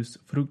benedictus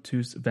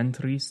fructus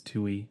ventris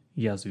tui,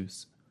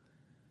 Iesus.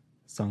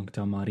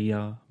 Sancta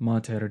Maria,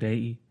 Mater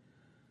Dei,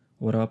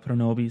 ora pro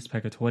nobis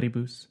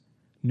peccatoribus,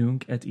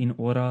 nunc et in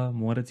hora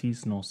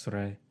mortis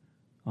nostrae.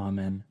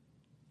 Amen.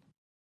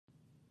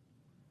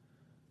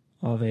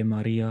 Ave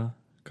Maria,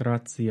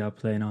 gratia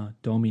plena,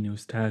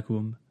 Dominus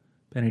tecum,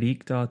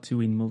 benedicta tu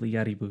in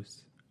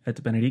mulieribus,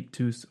 et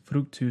benedictus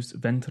fructus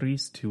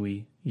ventris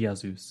tui,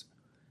 Iesus.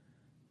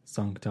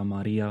 Sancta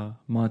Maria,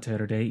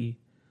 Mater Dei,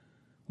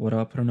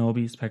 ora pro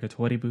nobis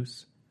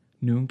peccatoribus,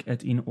 nunc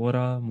et in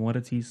hora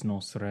mortis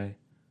nostrae.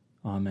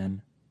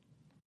 Amen.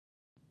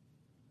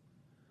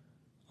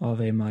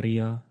 Ave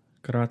Maria,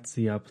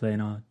 gratia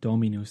plena,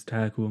 Dominus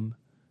tecum,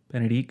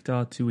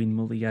 benedicta tu in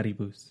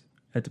mulieribus,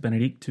 et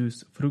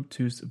benedictus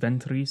fructus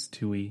ventris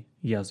tui,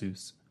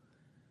 Iesus.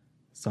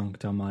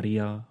 Sancta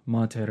Maria,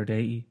 Mater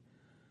Dei,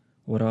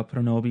 ora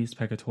pro nobis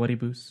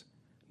peccatoribus,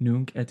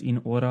 nunc et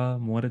in hora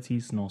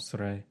mortis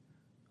nostrae.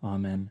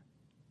 Amen.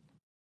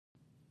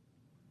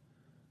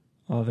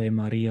 Ave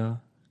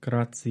Maria,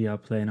 gratia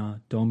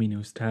plena,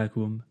 Dominus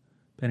tecum,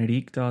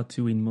 benedicta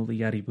tu in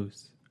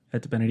mulieribus,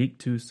 et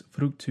benedictus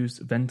fructus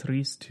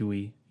ventris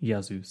tui,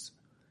 Iesus.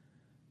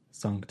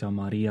 Sancta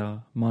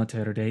Maria,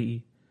 Mater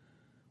Dei,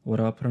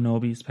 ora pro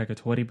nobis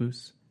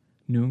peccatoribus,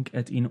 nunc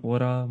et in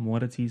hora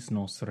mortis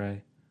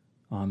nostrae.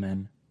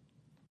 Amen.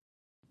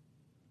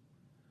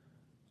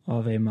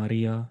 Ave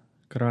Maria,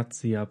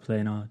 gratia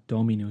plena,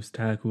 Dominus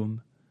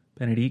tecum,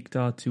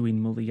 benedicta tu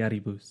in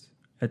mulieribus,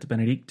 et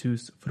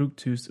benedictus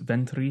fructus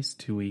ventris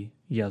tui,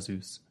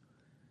 Iesus.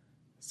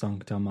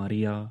 Sancta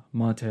Maria,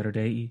 Mater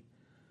Dei,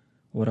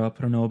 ora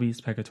pro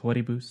nobis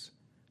peccatoribus,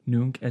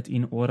 nunc et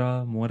in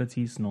hora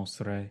mortis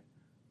nostrae.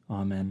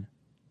 Amen.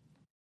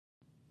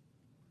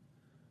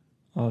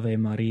 Ave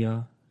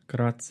Maria,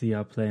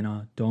 gratia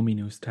plena,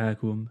 Dominus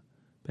tecum,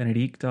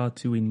 benedicta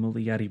tu in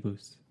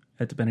mulieribus,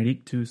 et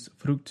benedictus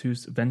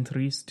fructus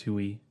ventris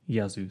tui,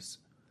 Iesus.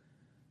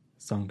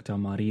 Sancta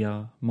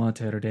Maria,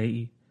 Mater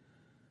Dei,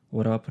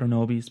 ora pro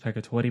nobis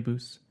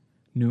peccatoribus,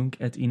 nunc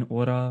et in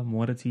hora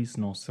mortis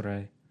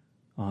nostrae.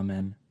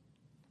 Amen.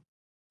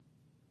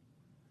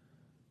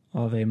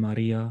 Ave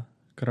Maria,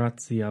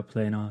 gratia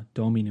plena,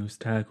 Dominus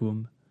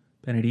tecum,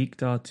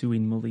 benedicta tu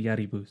in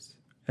mulieribus,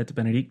 et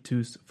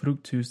benedictus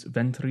fructus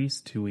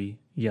ventris tui,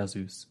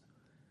 Iesus.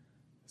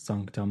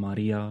 Sancta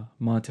Maria,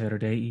 Mater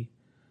Dei,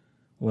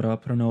 ora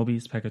pro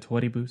nobis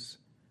peccatoribus,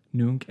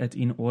 nunc et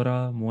in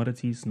hora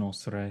mortis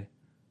nostrae.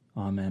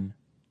 Amen.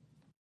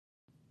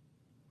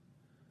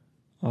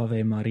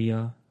 Ave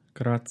Maria,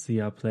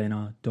 gratia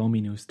plena,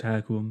 Dominus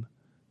tecum,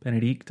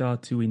 benedicta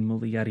tu in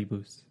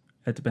mulieribus,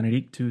 et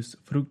benedictus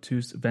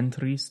fructus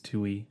ventris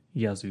tui,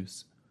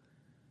 Iesus.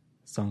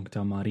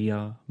 Sancta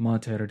Maria,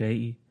 Mater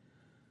Dei,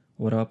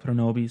 ora pro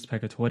nobis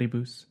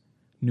peccatoribus,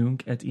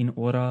 nunc et in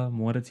hora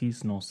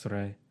mortis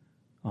nostrae.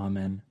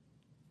 Amen.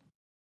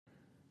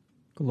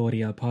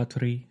 Gloria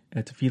Patri,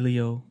 et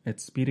Filio, et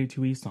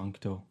Spiritui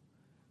Sancto,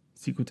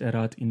 sicut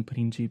erat in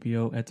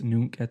principio et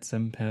nunc et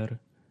semper,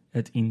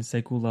 et in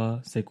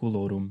saecula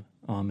saeculorum.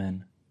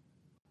 Amen.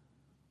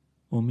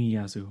 O mi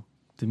Iesu,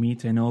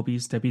 dimite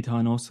nobis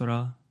debita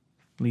nostra,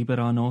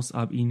 libera nos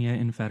ab inie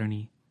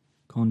inferni,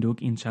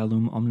 conduc in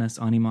caelum omnes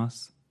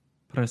animas,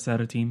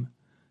 praesertim,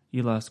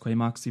 illasque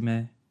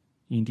maxime,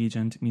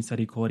 indigent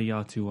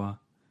misericordia tua.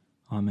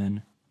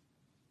 Amen.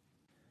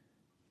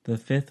 The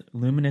fifth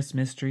luminous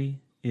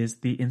mystery is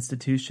the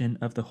institution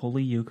of the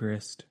Holy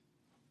Eucharist.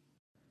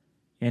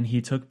 And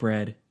he took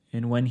bread,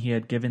 and when he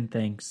had given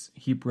thanks,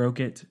 he broke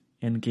it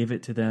and gave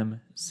it to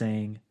them,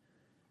 saying,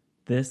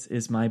 This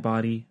is my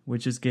body,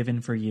 which is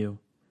given for you.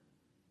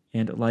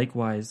 And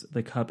likewise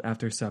the cup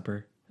after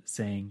supper,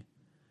 saying,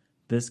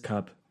 This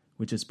cup,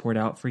 which is poured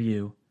out for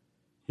you,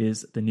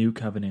 is the new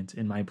covenant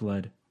in my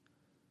blood.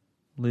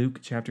 Luke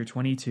chapter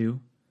 22,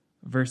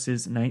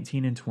 verses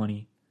 19 and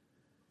 20.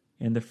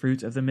 And the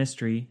fruit of the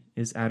mystery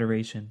is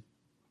adoration.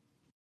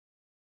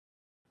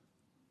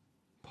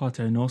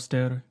 Pater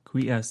noster,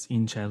 qui es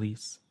in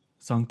celis,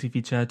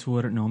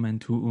 sanctificetur nomen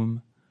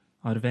tuum,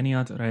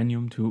 adveniat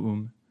regnum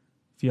tuum,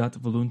 fiat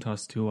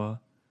voluntas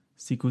tua,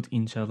 sicut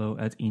in cielo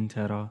et in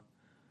terra.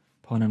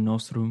 Panem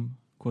nostrum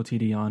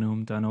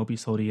quotidianum da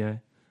nobis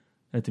hodie,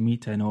 et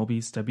dimitte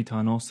nobis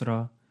debita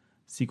nostra,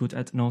 sicut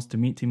et nos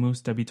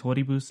dimittimus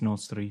debitoribus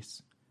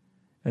nostris,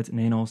 et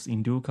ne nos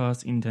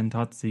inducas in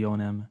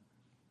tentationem,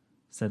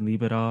 sed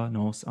libera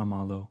nos a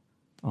malo.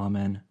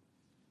 Amen.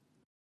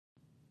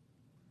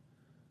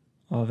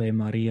 Ave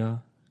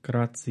Maria,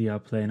 gratia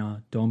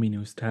plena,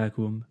 Dominus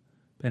tecum,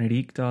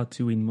 benedicta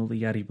tu in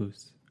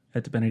mulieribus,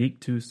 et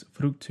benedictus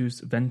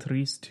fructus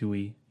ventris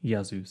tui,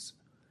 Iesus.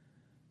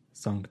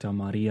 Sancta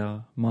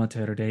Maria,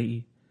 Mater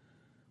Dei,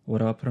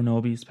 ora pro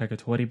nobis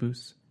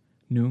peccatoribus,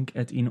 nunc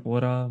et in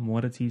hora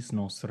mortis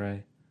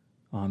nostrae.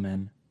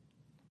 Amen.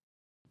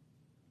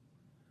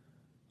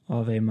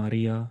 Ave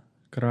Maria,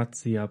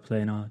 gratia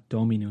plena,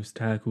 Dominus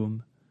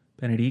tecum,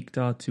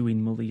 benedicta tu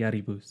in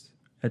mulieribus,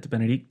 et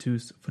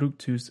benedictus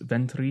fructus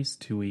ventris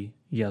tui,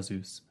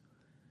 Iesus.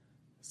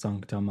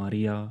 Sancta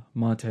Maria,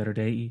 Mater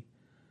Dei,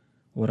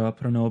 ora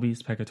pro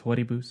nobis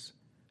peccatoribus,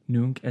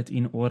 nunc et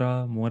in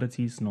hora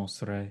mortis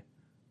nostrae.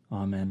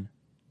 Amen.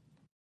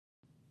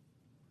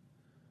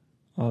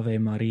 Ave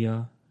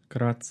Maria,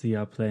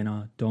 gratia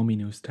plena,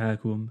 Dominus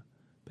tecum,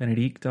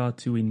 benedicta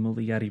tu in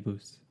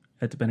mulieribus,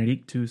 et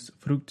benedictus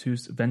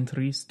fructus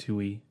ventris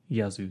tui,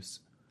 Iesus.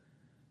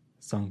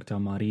 Sancta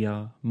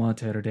Maria,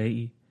 Mater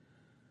Dei,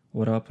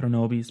 ora pro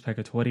nobis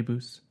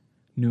peccatoribus,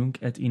 nunc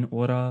et in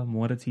hora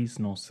mortis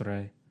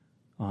nostrae.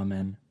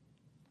 Amen.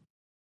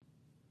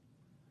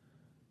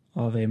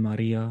 Ave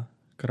Maria,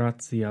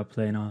 gratia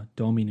plena,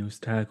 Dominus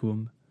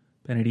tecum,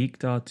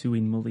 benedicta tu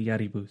in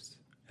mulieribus,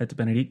 et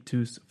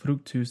benedictus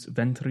fructus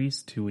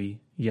ventris tui,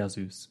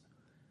 Iesus.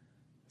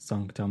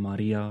 Sancta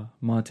Maria,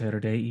 Mater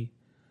Dei,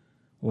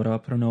 ora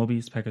pro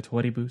nobis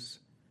peccatoribus,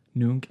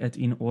 nunc et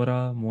in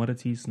hora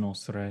mortis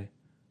nostrae.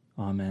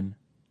 Amen.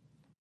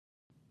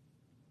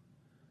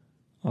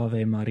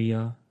 Ave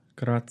Maria,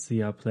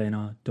 gratia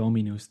plena,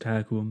 Dominus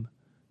tecum,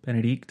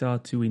 benedicta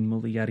tu in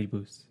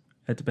mulieribus,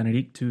 et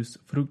benedictus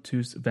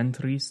fructus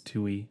ventris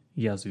tui,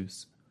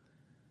 Iesus.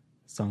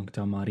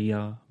 Sancta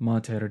Maria,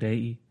 Mater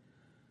Dei,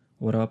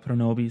 ora pro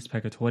nobis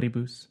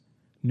peccatoribus,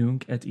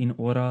 nunc et in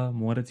hora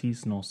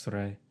mortis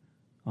nostrae.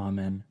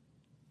 Amen.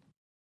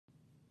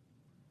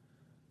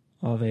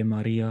 Ave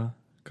Maria,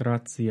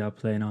 gratia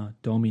plena,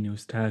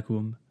 Dominus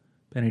tecum,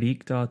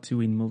 benedicta tu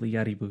in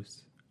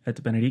mulieribus,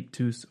 et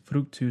benedictus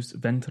fructus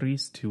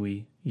ventris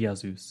tui,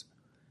 Iesus.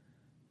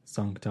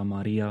 Sancta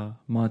Maria,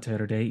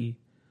 Mater Dei,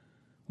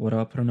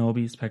 ora pro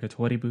nobis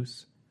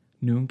peccatoribus,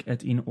 nunc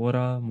et in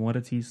hora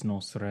mortis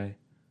nostrae.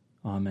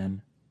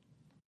 Amen.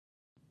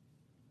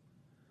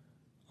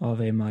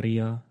 Ave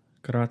Maria,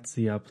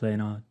 gratia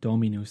plena,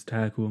 Dominus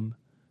tecum,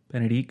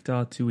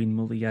 benedicta tu in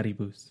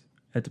mulieribus,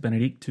 et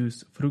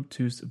benedictus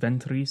fructus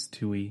ventris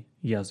tui,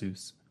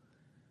 Iesus.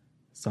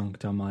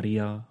 Sancta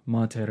Maria,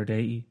 Mater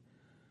Dei,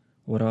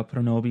 ora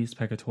pro nobis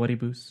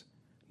peccatoribus,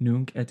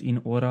 nunc et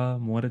in hora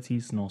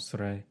mortis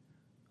nostrae.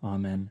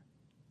 Amen.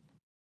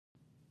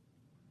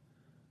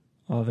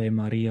 Ave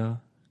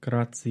Maria,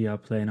 gratia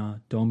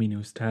plena,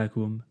 Dominus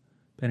tecum,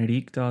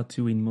 benedicta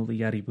tu in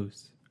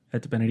mulieribus,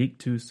 et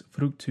benedictus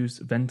fructus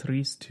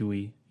ventris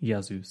tui,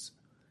 Iesus.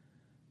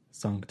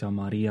 Sancta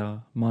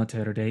Maria,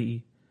 Mater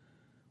Dei,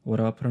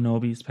 ora pro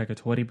nobis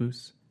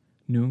peccatoribus,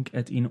 nunc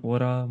et in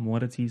hora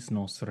mortis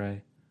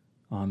nostrae.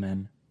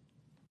 Amen.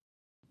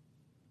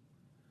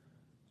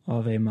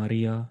 Ave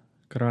Maria,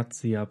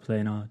 gratia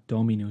plena,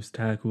 Dominus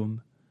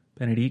tecum,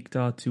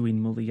 benedicta tu in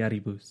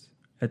mulieribus,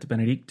 et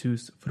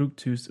benedictus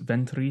fructus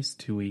ventris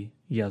tui,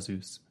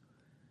 Iesus.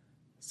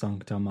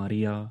 Sancta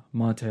Maria,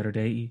 Mater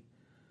Dei,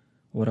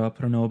 ora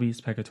pro nobis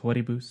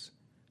peccatoribus,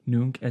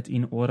 nunc et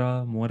in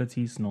hora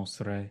mortis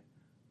nostrae.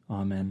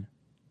 Amen.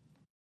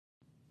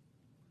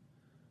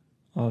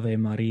 Ave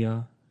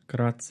Maria,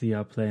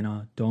 gratia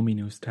plena,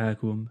 Dominus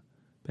tecum,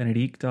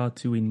 benedicta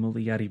tu in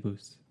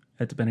mulieribus,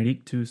 et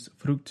benedictus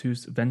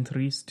fructus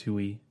ventris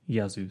tui,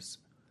 Iesus.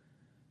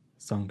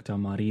 Sancta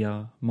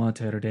Maria,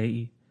 Mater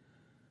Dei,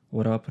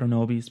 ora pro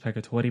nobis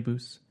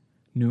peccatoribus,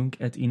 nunc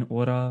et in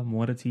hora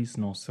mortis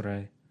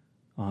nostrae.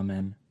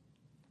 Amen.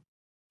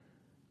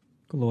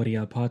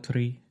 Gloria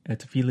Patri,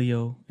 et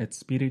Filio, et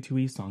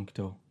Spiritui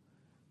Sancto,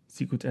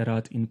 sicut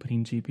erat in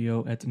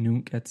principio et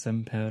nunc et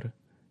semper,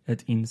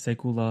 et in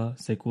saecula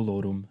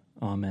saeculorum.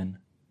 Amen.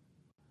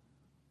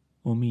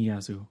 O mi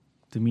Iesu,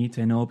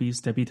 dimite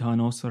nobis debita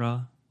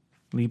nostra,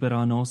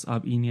 libera nos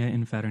ab inie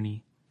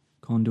inferni,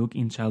 conduc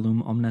in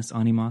caelum omnes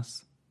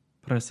animas,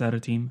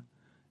 praesertim,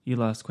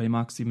 illasque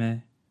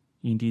maxime,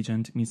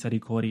 indigent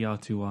misericordia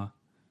tua.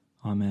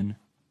 Amen.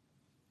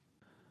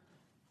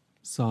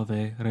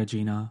 Salve,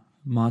 Regina,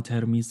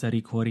 Mater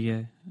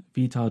misericordiae,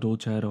 vita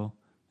dulcero,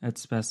 et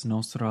spes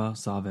nostra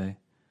salve.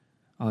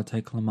 A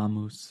te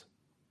clamamus,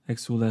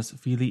 exules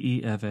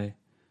filii Eve,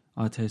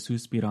 a te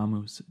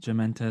suspiramus,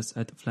 gementes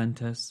et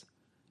flentes,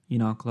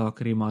 in ac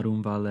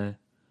lacrimarum vale,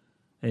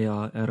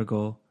 ea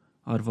ergo,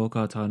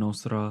 advocata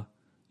nostra,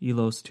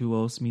 illos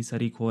tuos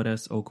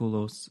misericordes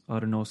oculos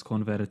ar nos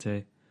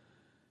converte,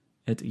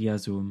 et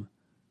Iesum,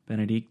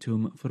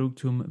 benedictum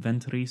fructum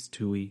ventris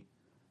tui,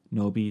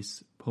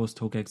 nobis post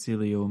hoc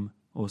exilium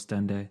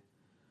ostende,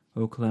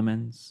 o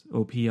clemens,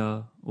 o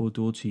pia, o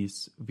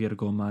dulcis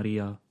Virgo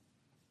Maria.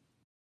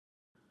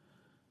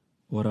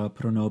 Ora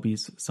pro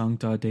nobis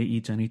sancta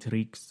Dei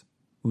genitrix,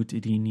 ut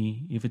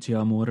digni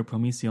efficiamur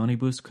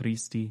promissionibus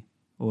Christi,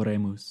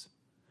 oremus.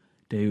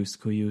 Deus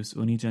cuius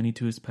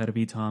unigenitus per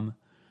vitam,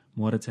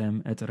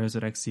 mortem et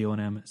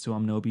resurrectionem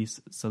suam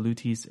nobis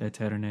salutis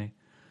eterne,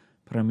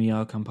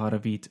 premia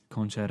comparavit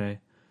concere,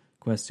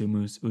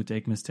 questumus ut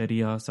ec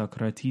mysteria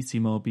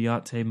sacratissimo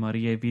beate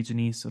Mariae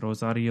Virginis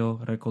Rosario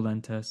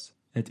recolentes,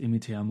 et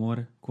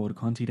imiteamur quod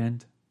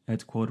continent,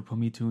 et quod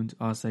pomitunt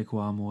a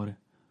sequamur,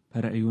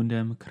 per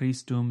eundem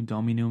Christum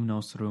Dominum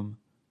nostrum.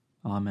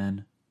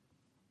 Amen.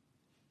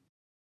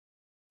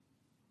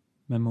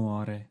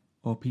 Memoare,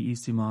 o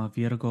piissima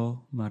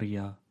Virgo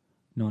Maria,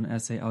 non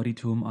esse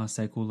auditum a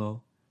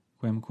seculo,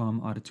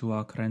 quemquam ad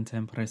tua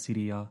crentem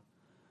presidia,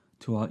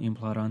 tua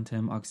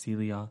implorantem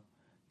auxilia,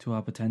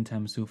 tua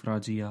patentem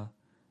suffragia,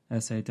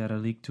 esse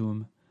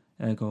derelictum,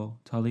 ego,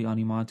 tali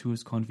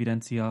animatus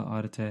confidentia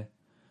arte,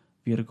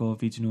 Virgo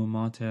Virginum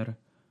Mater,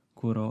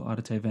 curo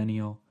arte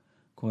venio,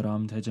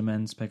 quoram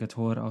tegemens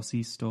peccator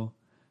ausisto,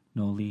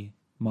 noli,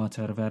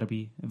 Mater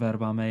Verbi,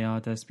 verba mea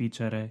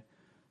despicere,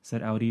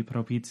 sed audi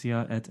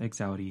propitia et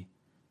exaudi.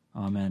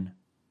 Amen.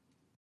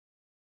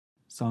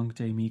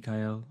 Sancte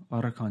Michael,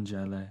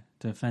 Arcangele,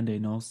 defende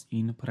nos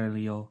in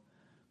prelio,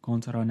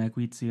 contra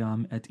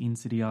nequitiam et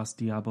insidias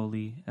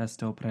diaboli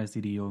esto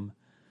presidium,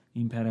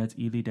 imperet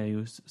illi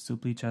Deus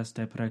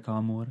suppliceste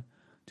precamur,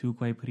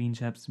 tuque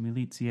princeps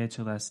militiae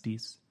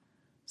celestis,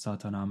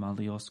 Satana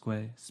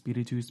maliosque,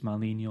 spiritus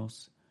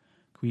malignos,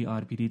 qui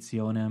ad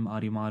petitionem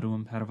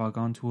animarum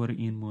pervagantur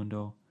in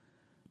mundo,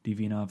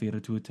 divina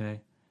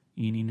virtute,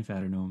 in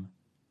infernum,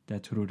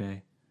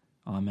 detrude.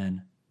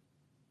 Amen.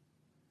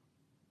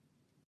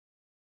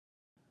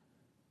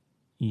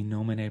 In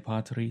nomine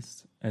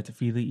Patris, et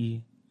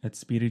Filii, et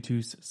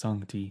Spiritus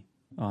Sancti.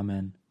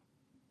 Amen.